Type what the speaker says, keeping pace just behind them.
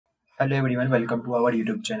Hello everyone, welcome to our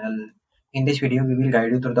YouTube channel. In this video, we will guide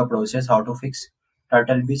you through the process how to fix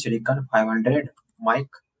Turtle Beach Recon 500 mic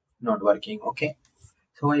not working. Okay,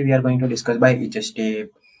 so we are going to discuss by each step.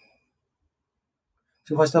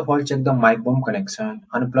 So first of all, check the mic boom connection.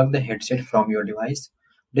 Unplug the headset from your device.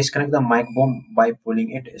 Disconnect the mic boom by pulling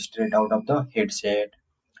it straight out of the headset,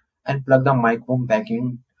 and plug the mic boom back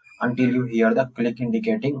in until you hear the click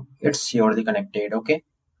indicating it's securely connected. Okay,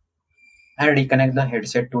 and reconnect the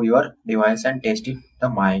headset to your device and test the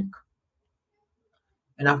mic.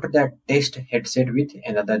 And after that, test headset with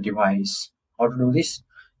another device. How to do this?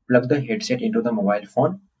 Plug the headset into the mobile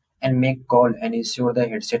phone and make call and ensure the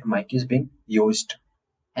headset mic is being used.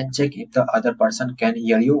 And check if the other person can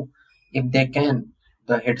hear you. If they can,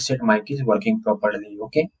 the headset mic is working properly.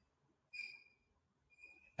 Okay.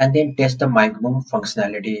 And then test the mic boom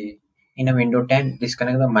functionality. In a window 10,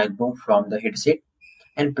 disconnect the mic boom from the headset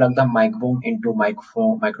and plug the mic boom into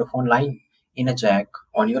microphone line in a jack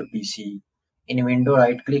on your PC. In window,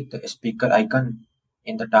 right-click the speaker icon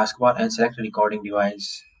in the taskbar and select recording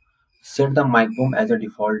device. Set the mic boom as a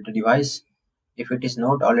default device if it is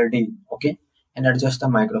not already okay, and adjust the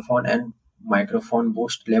microphone and microphone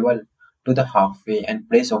boost level to the halfway and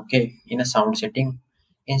press OK in a sound setting.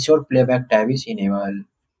 Ensure playback tab is enabled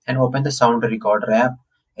and open the sound recorder app.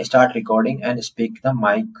 Start recording and speak the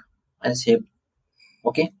mic and save.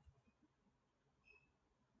 Okay.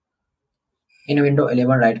 In window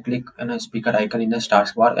 11, right-click on a speaker icon in the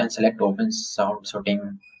taskbar and select Open Sound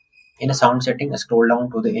Setting. In a sound setting, scroll down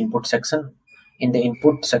to the input section. In the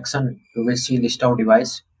input section, you will see list of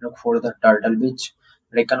device. Look for the Turtle Beach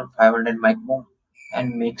Recon 500 mic boom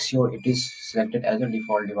and make sure it is selected as a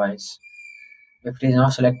default device. If it is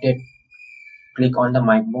not selected, click on the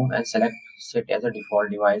mic boom and select Set as a default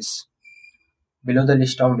device. Below the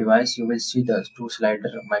list of device, you will see the two slider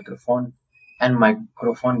microphone and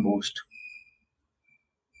microphone boost.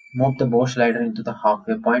 Move the bow slider into the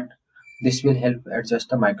halfway point. This will help adjust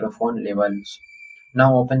the microphone levels.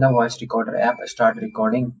 Now open the voice recorder app, start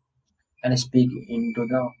recording and speak into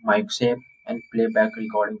the mic shape and play back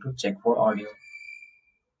recording to check for audio.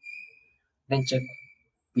 Then check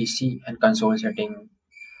PC and console setting.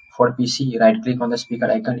 For PC, right click on the speaker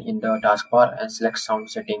icon in the taskbar and select sound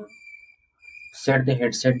setting. Set the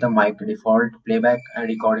headset the mic default playback and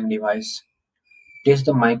recording device. Test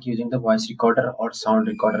the mic using the voice recorder or sound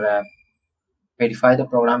recorder app. Verify the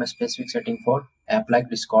program specific setting for app like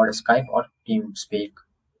Discord, Skype or TeamSpeak.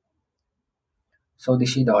 So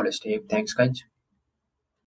this is the all step. Thanks guys.